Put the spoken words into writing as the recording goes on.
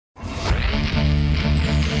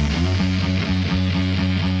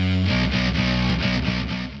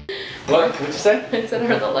What? What'd you say? I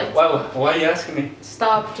said, are the lights Why are you asking me?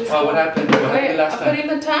 Stop. Just what happened? What wait, happened last time? I'm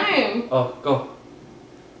putting the time. Oh, go.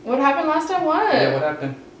 What happened last time? What? Yeah, what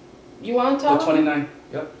happened? You want to tell? The 29.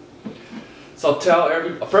 Yep. So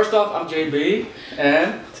first off, I'm JB,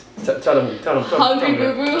 and tell them. Hungry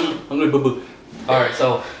boo boo. Hungry boo boo. All right,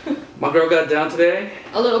 so my girl got down today.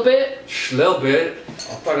 A little bit. A little bit.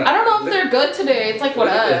 I don't know if they're good today. It's like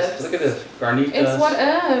whatevs. Look at this. Carnitas. It's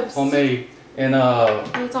whatevs. Homemade. And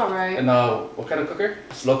it's alright. And what kind of cooker?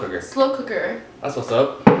 Slow cooker. Slow cooker. That's what's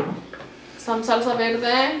up. Some salsa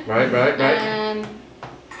verde. Right. And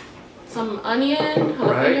some onion,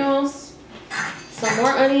 jalapenos. Some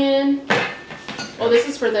more onion. Oh, this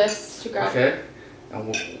is for this to grab. Okay.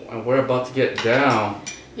 And we're about to get down.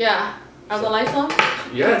 Yeah. Are the lights on?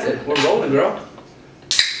 Yeah, we're rolling, girl.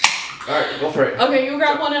 Alright, go for it. Okay, you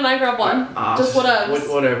grab one and I grab one. Just whatever.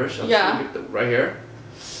 Whatever. So yeah. Right here.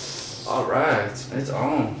 Alright, it's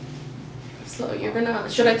on. So you're gonna,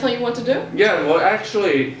 should I tell you what to do? Yeah, well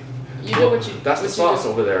actually, you do what you that's the sauce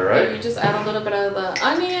over there, right? Yeah, you just add a little bit of the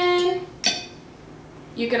onion.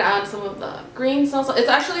 You can add some of the green salsa. It's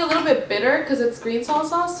actually a little bit bitter because it's green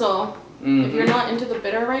salsa, so if you're not into the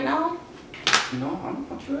bitter right now. No, I'm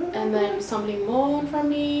not sure. And then some limon from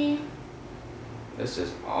me. This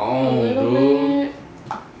is on, a little dude.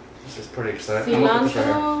 bit. This is pretty exciting.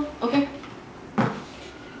 Cilantro. Okay. There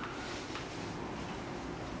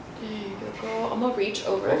you go. I'm gonna reach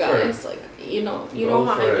over, guys. Like you know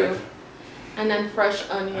how I do. And then fresh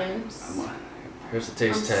onions. Here's the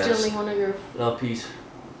taste test. I'm stealing one of your. Little piece.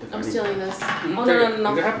 I'm stealing this. Mm-hmm. Oh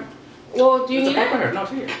no. Well, do you need it? No,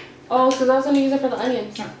 it's here. Oh, because I was gonna use it for the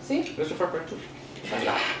onions. Yeah. See? There's the fork right too.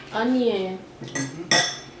 Onion.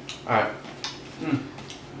 Alright.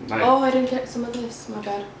 Nice. Oh, I didn't get some of this. My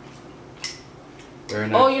bad. Very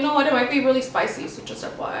nice. Oh, you know what? It might be really spicy, so just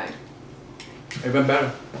FYI. Even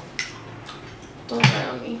better. Don't try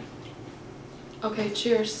on me. Okay,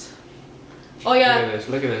 cheers. Oh yeah.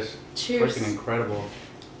 Look at this. Cheers. Freaking incredible.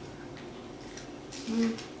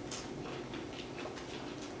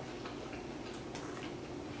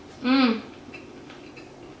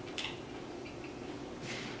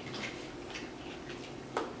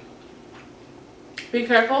 Be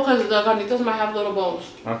careful because the carnitas might have little bones.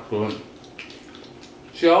 That's good.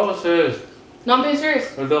 She always says. No, I'm being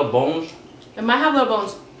serious. There's little bones. It might have little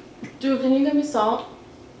bones. Dude, can you give me salt?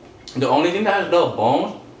 The only thing that has little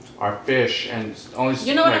bones are fish, and only.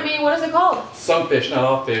 You know what I mean? What is it called? Some fish, not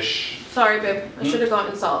all fish. Sorry, babe. I should have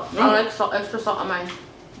gotten salt. No. I like salt, extra salt on mine.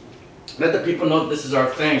 Let the people know this is our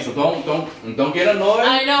thing, so don't get annoyed.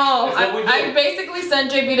 I know. That's what we do. I basically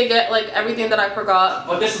sent JB to get like everything that I forgot.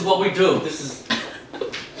 But this is what we do. This is.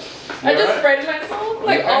 I just sprayed myself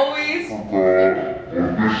like always.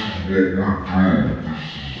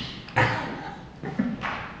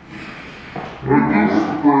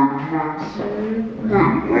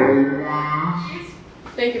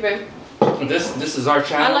 Thank you, babe. This is our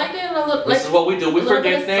channel. I like it a little. This is what we do. We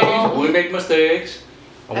forget things. We make mistakes.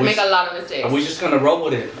 I make a lot of mistakes. And we're just gonna roll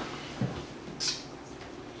with it.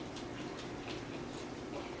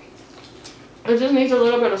 It just needs a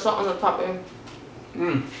little bit of salt on the top, babe.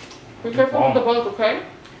 Be careful with the bones, okay?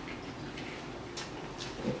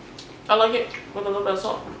 I like it with a little bit of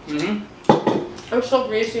salt. It's so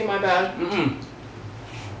greasy, my bad.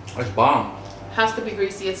 It's bomb. Has to be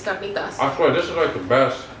greasy. It's carnitas. I swear, this is like the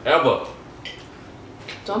best ever.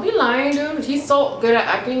 Don't be lying, dude. He's so good at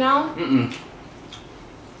acting now.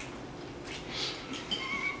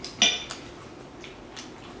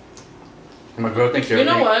 My girl thinks you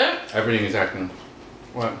know what? Everything is acting.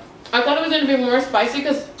 What? I thought it was gonna be more spicy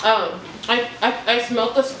because I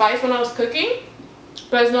smelled the spice when I was cooking,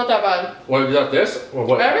 but it's not that bad. What is that? This or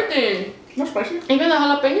what? Everything. Not spicy. Even the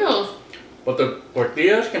jalapenos. But the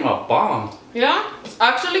tortillas came out bomb. Yeah,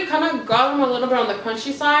 actually kind of got them a little bit on the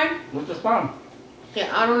crunchy side. What's this bomb?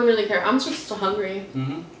 Yeah, I don't really care. I'm just hungry.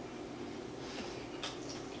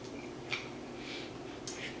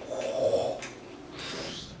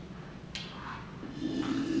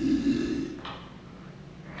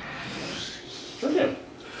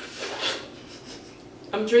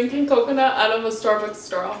 I'm drinking coconut out of a Starbucks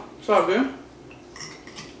straw. It's all good.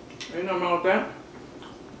 Ain't nothing wrong with that.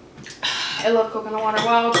 I love coconut water.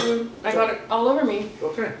 Wow, dude. I got it all over me.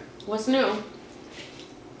 Okay. What's new?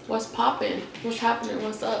 What's popping? What's happening?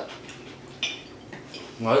 What's up?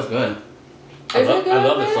 Well, it's good. Is it good? I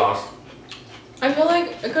love the sauce. I feel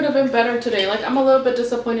like it could have been better today. Like, I'm a little bit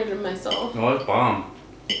disappointed in myself. No, it's bomb.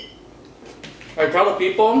 Hey, tell the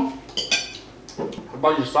people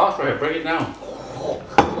about your sauce right here. Break it down.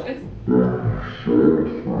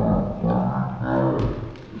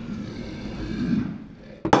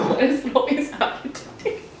 It's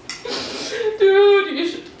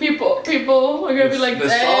like,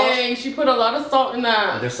 dang, she put a lot of salt in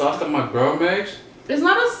that. The sauce that my girl makes. It's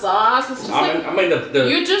not a sauce. It's just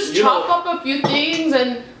you just chop up a few things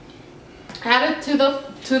and add it to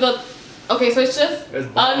the. Okay, so it's just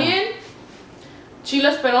onion,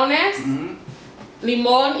 chiles perones,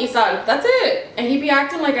 limon y sal. That's it. And he be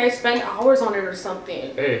acting like I spent hours on it or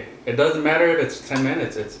something. Hey, it doesn't matter if it's 10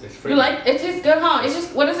 minutes. It's free. You like it? Tastes good, huh? It's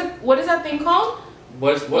just what is that thing called?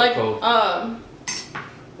 What like, called?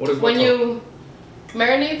 What is when you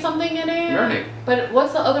marinate something in it? Marinate. But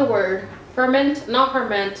what's the other word? Ferment? Not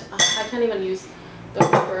ferment. I can't even use the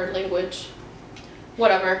proper language.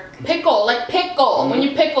 Whatever. Pickle, like pickle. When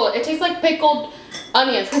you pickle it, tastes like pickled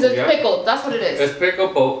onions because it's pickled. That's what it is. It's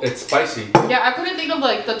pickled, but it's spicy. Yeah, I couldn't think of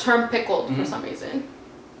like the term pickled for some reason.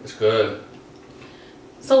 It's good.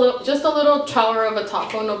 So just a little chowder of a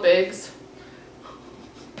taco, no bigs.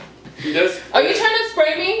 Are you trying to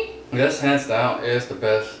spray me? This hands down is the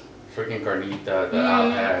best freaking carnita that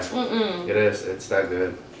I've had. It is. It's that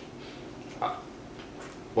good.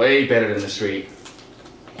 Way better than the street.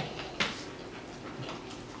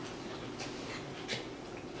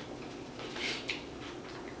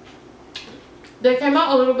 They came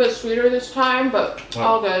out a little bit sweeter this time, but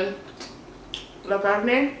all good. La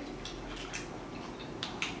carne.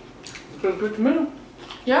 It's good tomato.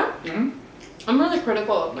 Yeah? I'm really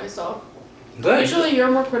critical of myself. Good. Usually you're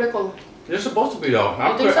more critical. You're supposed to be though.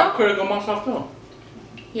 I'm critical of myself too.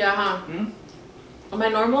 Yeah, huh? Am I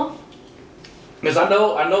normal? Because I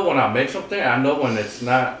know when I make something, I know when it's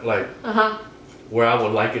not like where I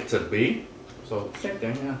would like it to be. So same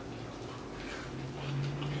thing, yeah.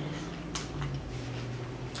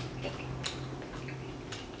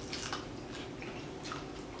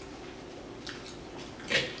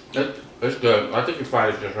 It's good. I think you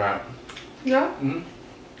fried it just right. Yeah?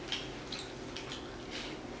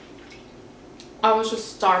 I was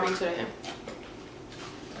just starving today.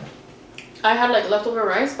 I had like leftover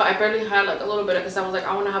rice, but I barely had like a little bit because I was like,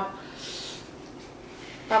 I want to have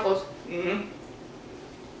tacos.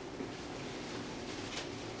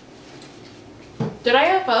 Did I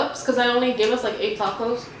have ups? Because I only gave us like 8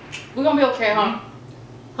 tacos. We're gonna be okay, huh?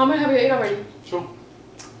 How many have you ate already? 2.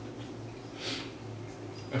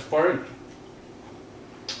 It's 4.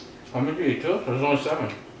 How many did you eat? 2? There's only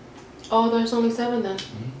 7. Oh, there's only 7 then.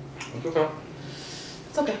 It's okay.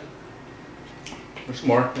 It's okay. There's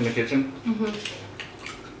more in the kitchen.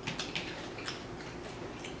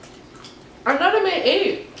 I thought I made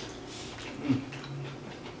 8.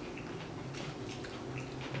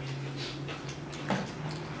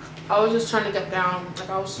 I was just trying to get down. Like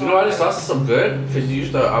I was so you know why this sauce is so good? Because you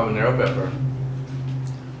used the habanero pepper.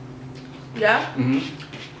 Yeah?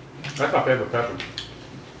 That's my favorite pepper.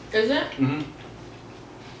 Is it?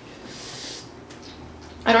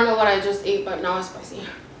 I don't know what I just ate, but now it's spicy.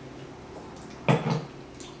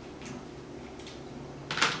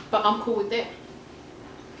 But I'm cool with it.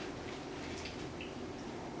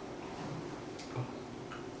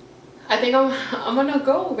 I think I'm gonna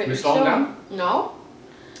go with it. You're slowing down? No.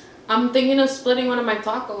 I'm thinking of splitting one of my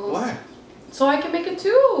tacos. Why? So I can make it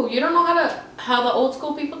too. You don't know how the old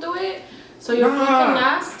school people do it? So your food can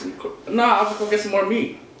last? Nah, I'll go get some more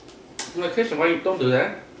meat in the kitchen. Why you don't do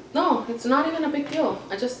that? No, it's not even a big deal.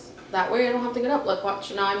 That way I don't have to get up. Like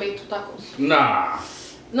watch, now I made 2 tacos. Nah.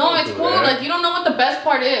 No, it's cool. That. Like you don't know what the best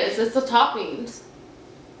part is. It's the toppings.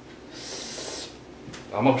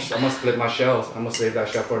 I'm gonna split my shells. I'm gonna save that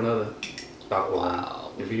shell for another taco.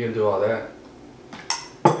 Wow. If you can do all that.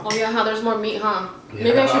 Oh yeah, huh? There's more meat, huh? Yeah.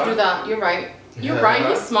 Maybe I should do that. You're right. You're right.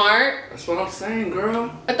 You're smart. That's what I'm saying,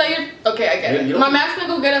 girl. I thought okay. I get it. My man's gonna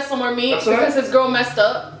go get us some more meat because his girl messed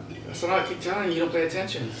up. That's what I keep telling you. You don't pay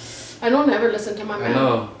attention. I don't ever listen to my man. I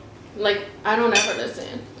know. Like I don't ever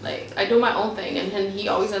listen. Like I do my own thing, and then he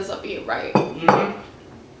always ends up being right.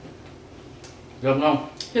 Don't know.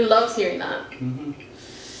 He loves hearing that.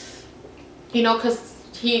 You know, cause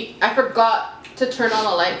I forgot to turn on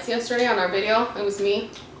the lights yesterday on our video. It was me.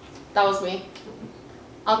 That was me.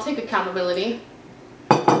 I'll take accountability.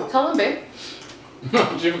 Tell him, babe.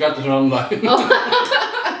 She forgot to turn on the light.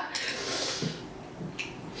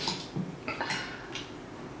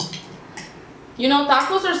 You know,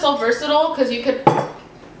 tacos are so versatile because you could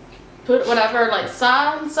put whatever, like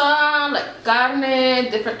salsa, like carne,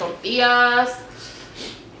 different tortillas.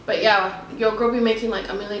 But yeah, your girl be making like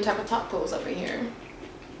a million type of tacos up in here.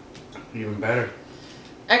 Even better.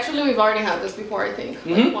 Actually, we've already had this before, I think,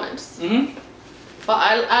 like once. But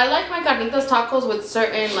I like my carnitas tacos with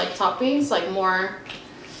certain like toppings, like more,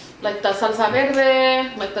 like the salsa verde,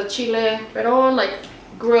 like the chile peron, like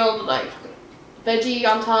grilled like veggie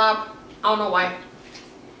on top. I don't know why.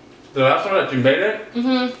 The last time that you made it,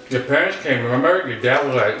 your parents came, remember? Your dad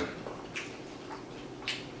was like...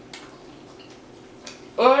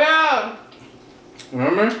 Oh yeah!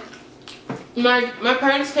 Remember? My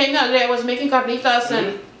parents came that day. I was making carnitas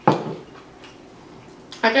and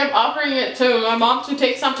I kept offering it to my mom to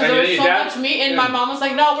take some because there was so much meat and my mom was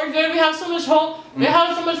like, no, we're good. We have so much we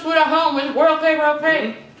have so much food at home. We're okay, we're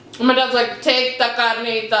okay. And my dad's like, take the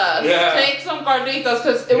carnitas. Yeah. Take some carnitas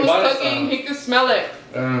because it was cooking. He could smell it.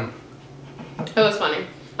 It was funny.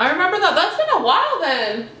 I remember that. That's been a while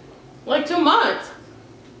then. Like 2 months.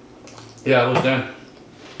 Yeah, it was then.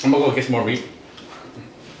 I'm gonna go get some more meat.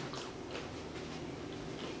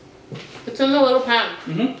 It's in the little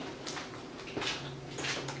pan.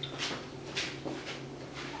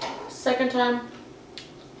 Second time,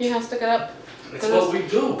 he has to get up. That's what we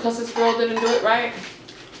do. Because his girl didn't do it right.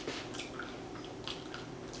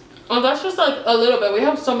 Oh, that's just like a little bit. We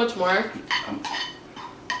have so much more.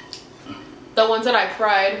 The ones that I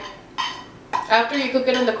fried. After you cook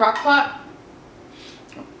it in the crock pot.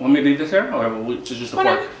 Want me to leave this here? Or just a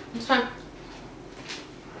fork? It's fine.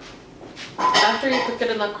 After you cook it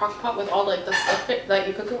in the crock pot with all like the stuff that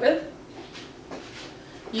you cook it with,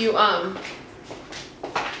 you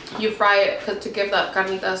fry it to give that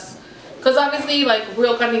carnitas. Cause obviously like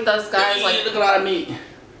real carnitas, guys, like look at a lot of meat.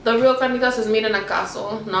 The real carnitas is made in a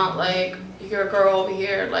caso, not like your girl over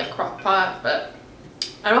here like crock pot. But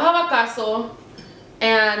I don't have a caso,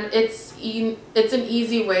 and it's an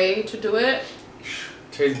easy way to do it.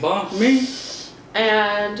 Tastes bomb for me.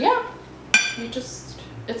 And yeah,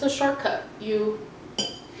 it's a shortcut. You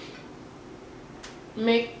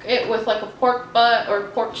make it with like a pork butt or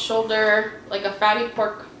pork shoulder, like a fatty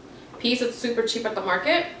pork piece. It's super cheap at the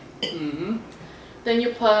market. Then you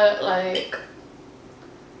put like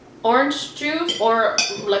orange juice or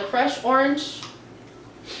like fresh orange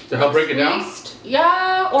to help break it down.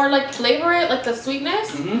 Yeah, or like flavor it, like the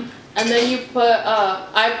sweetness. And then you put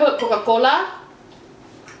I put Coca-Cola.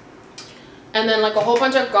 And then like a whole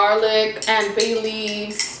bunch of garlic and bay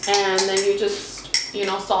leaves, and then you just, you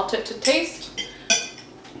know, salt it to taste.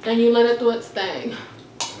 And you let it do its thing.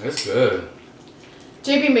 That's good.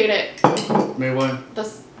 JB made it. Made what? The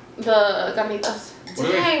carnitas.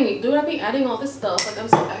 Dang, dude, I be adding all this stuff. Like I'm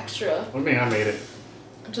so extra. What do you mean I made it?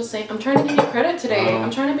 I'm just saying, I'm trying to give you credit today.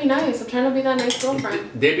 I'm trying to be nice. I'm trying to be that nice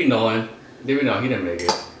girlfriend. They be knowing. He didn't make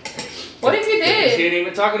it. What if you did? She ain't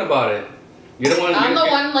even talking about it. You're the one. I'm the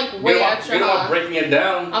one like way extra. You're the one breaking it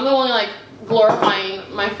down. I'm the one like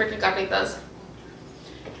glorifying my freaking carnitas.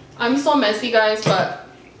 I'm so messy, guys, but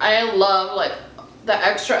I love like the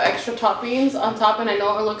extra toppings on top, and I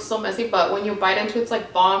know it looks so messy, but when you bite into it, it's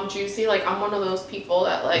like bomb juicy. Like I'm one of those people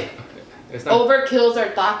that like overkills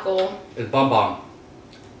their taco. It's bomb.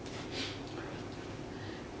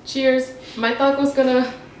 Cheers. My taco's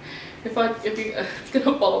gonna it's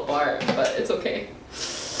gonna fall apart, but it's okay.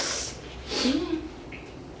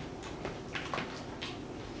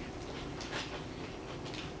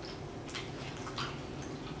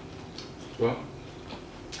 Well,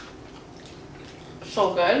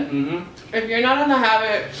 so good. If you're not in the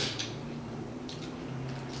habit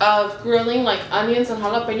of grilling like onions and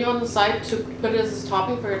jalapeno on the side to put it as a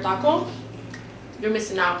topping for your taco, you're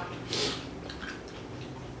missing out.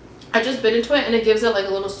 I just bit into it and it gives it like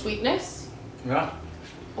a little sweetness. Yeah.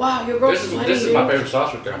 Wow, your girl's sweating. This is my favorite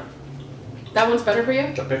sauce right there. That one's better for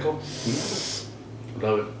you? The pickle.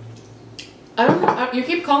 Love it. I don't know. You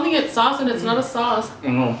keep calling it sauce and it's not a sauce. I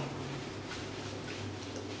know.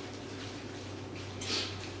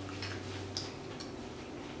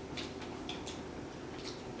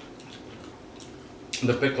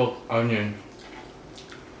 The pickled onion.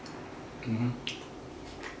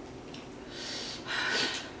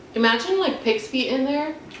 Imagine like pig's feet in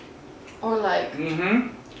there, or like,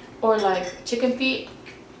 or like chicken feet.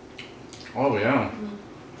 Oh yeah.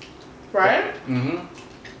 Right?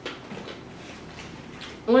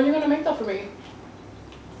 When are you gonna make that for me?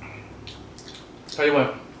 Tell you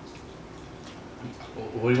what.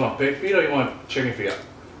 What do you want? Pig feet or you want chicken feet?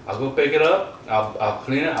 I'll go pick it up. I'll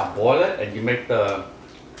clean it. I'll boil it, and you make the.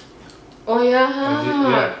 Oh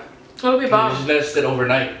yeah. That'll be bomb. You just let it sit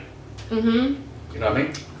overnight. You know what I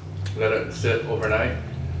mean? Let it sit overnight.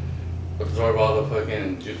 Absorb all the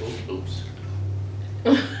fucking juice. Oops.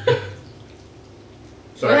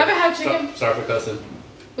 Sorry. We haven't had chicken. Sorry for cussing.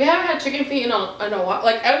 We haven't had chicken feet in a while,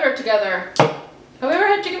 like ever together. Have we ever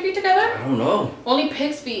had chicken feet together? I don't know. Only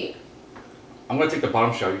pig's feet. I'm gonna take the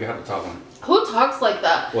bottom shell. You can have the top one. Who talks like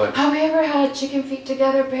that? What? Have we ever had chicken feet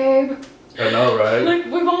together, babe? I know, right? Like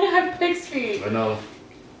we've only had pig's feet. I know.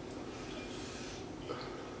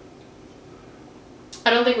 I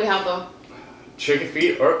don't think we have though. Chicken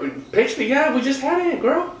feet or pig's feet? Yeah, we just had it,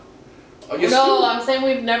 girl. Oh, no, I'm saying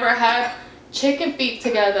we've never had chicken feet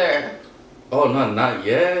together. Oh no, not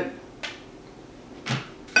yet.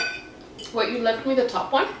 What, you left me the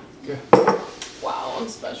top one? Yeah. Wow, I'm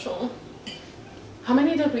special. How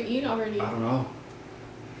many did we eat already? I don't know.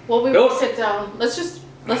 Well, we will sit down. Let's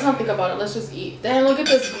not think about it. Let's just eat. Damn, look at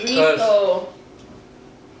this grease though.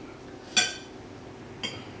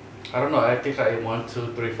 I don't know. I think I ate 1,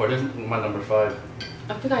 2, 3, 4. This is my number 5.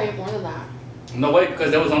 I think I ate more than that. No way,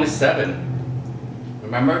 because there was only 7.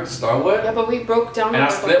 Remember to start with? Yeah, but we broke down. And I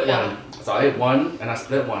split one. So I ate 1 and I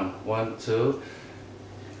split 1. 1, 2,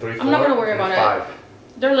 3, 4. I'm not gonna worry about 5. it.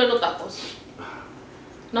 They're little tacos.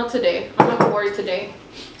 Not today. I'm not gonna worry today.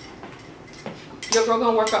 Your girl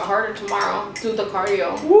gonna work out harder tomorrow. Do the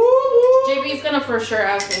cardio. Woo! JB's gonna for sure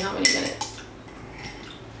ask me how many minutes.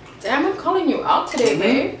 Damn, I'm calling you out today,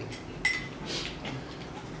 babe.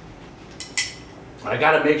 I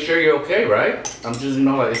gotta make sure you're okay, right? I'm just,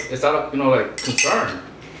 like, it's out of, like, concern.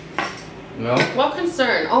 You know? What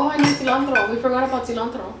concern? Oh, I need cilantro. We forgot about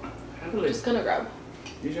cilantro. I'm just gonna grab.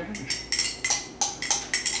 Use your hand.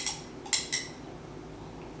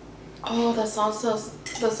 Oh, the salsa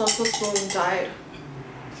spoon died.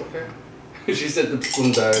 It's okay. She said the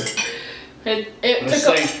spoon died. It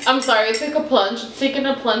took a, I'm sorry, it took a plunge. It's taking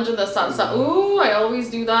a plunge in the salsa. Ooh, I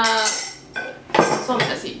always do that. So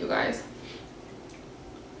messy, you guys.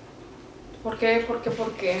 ¿Por qué? ¿Por qué? ¿Por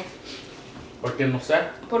qué? ¿Por qué no sé?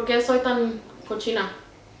 ¿Por qué soy tan cochina?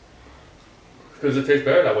 Because it tastes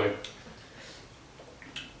better that way.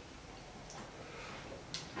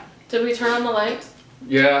 Did we turn on the lights?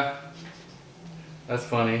 Yeah. That's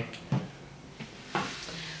funny.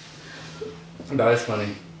 That is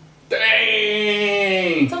funny.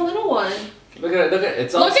 Dang! It's a little one. Look at it, look at it.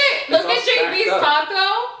 It's all, look at JB's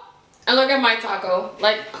taco and look at my taco.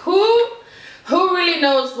 Like who really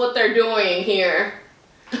knows what they're doing here?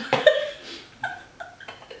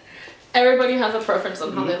 Everybody has a preference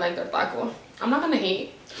on how they like their taco. I'm not gonna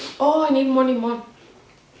hate. Oh, I need more limon.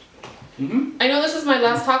 I know this is my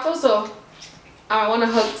last taco, so I want to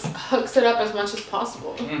hooks it up as much as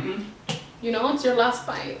possible. You know, it's your last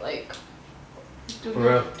bite. Like, do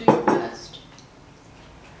your best.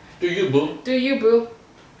 Do you, boo? Do you, boo?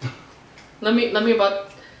 Let me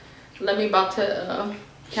about to.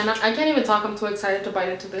 I can't even talk. I'm too excited to bite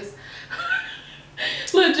into this.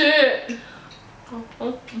 Legit.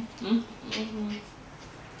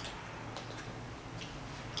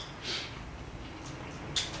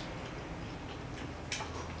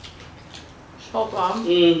 So bomb.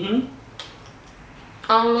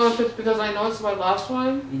 I don't know if it's because I know it's my last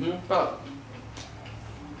one, but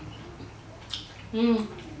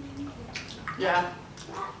yeah.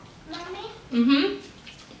 Mommy?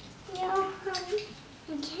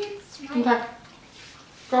 Okay.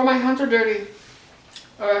 Girl, my hands are dirty.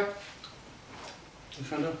 Alright. What's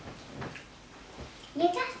trying to do? You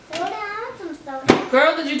got soda? I want some soda.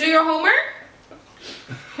 Girl, did you do your homework?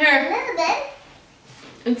 A Here. little bit.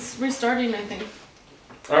 It's restarting, I think.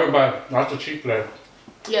 Everybody, that's the cheap play.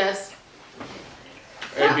 Yes.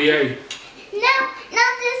 ABA. No,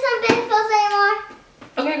 not do some big falls anymore.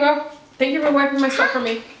 Okay, girl. Thank you for wiping my stuff for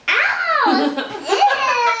me. Ow!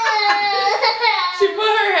 She put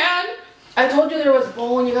her hand. I told you there was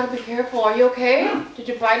bone. You gotta be careful. Are you okay? No. Did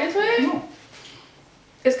you bite into it? No.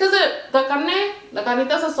 It's because the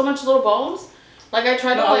carnitas has so much little bones. Like I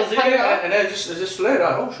tried to like cut it up. And then it just slid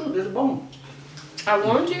out. Oh shoot, there's a bone. I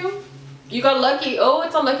warned you. You got lucky. Oh,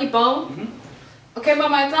 it's a lucky bone. Okay,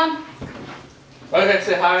 Mama, it's on. Okay,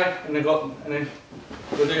 say hi and then go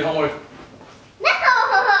do your homework. No!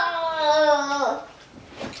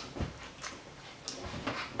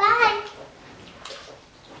 Bye.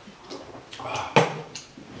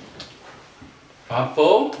 I'm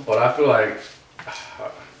full, but I feel like.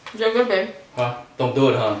 You're good, babe. Huh? Don't do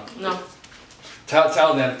it, huh? No.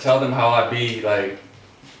 Tell them how I be like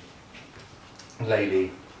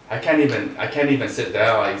lately. I can't even sit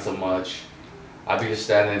down. I eat so much. I be just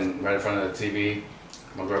standing right in front of the TV.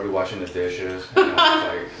 My girl be washing the dishes. And I'm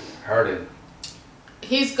like hurting.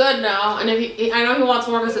 He's good now, and if I know he wants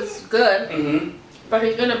more because it's good. But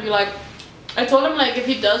he's gonna be like, I told him like if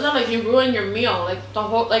he does that, like you ruin your meal. Like the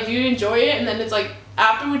whole, like you enjoy it, and then it's like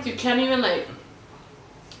afterwards you can't even like.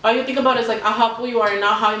 All you think about is like how full you are and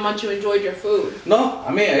not how much you enjoyed your food. No, I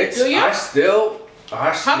mean it's. Do you? I still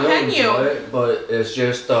How can enjoy you? it, but it's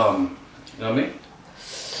just you know what I mean.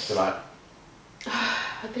 It's a lot.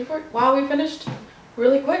 I think we finished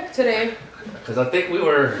really quick today. Because I think we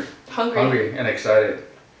were hungry and excited.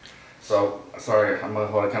 So sorry, I'm gonna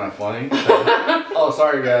hold it kind of funny. Oh,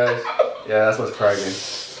 sorry guys. Yeah, that's what's cracking.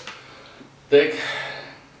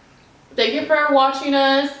 Thank you for watching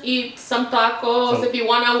us eat some tacos. If you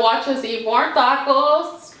want to watch us eat more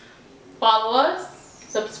tacos, follow us.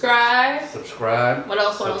 Subscribe. What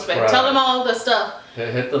else? Tell them all the stuff.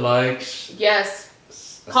 Hit the likes. Yes.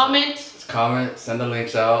 Comment. Send the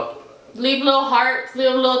links out. Leave little hearts.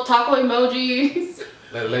 Leave little taco emojis.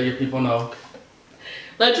 Let your people know.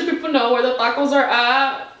 Let your people know where the tacos are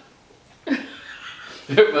at.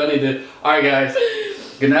 You're funny, dude. Alright, guys.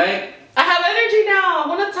 Good night. I have energy now. I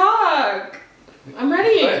want to talk. I'm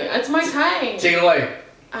ready. It's my time. Take it away.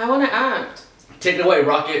 I want to act. Take it away,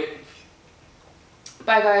 Rocket.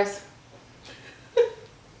 Bye, guys.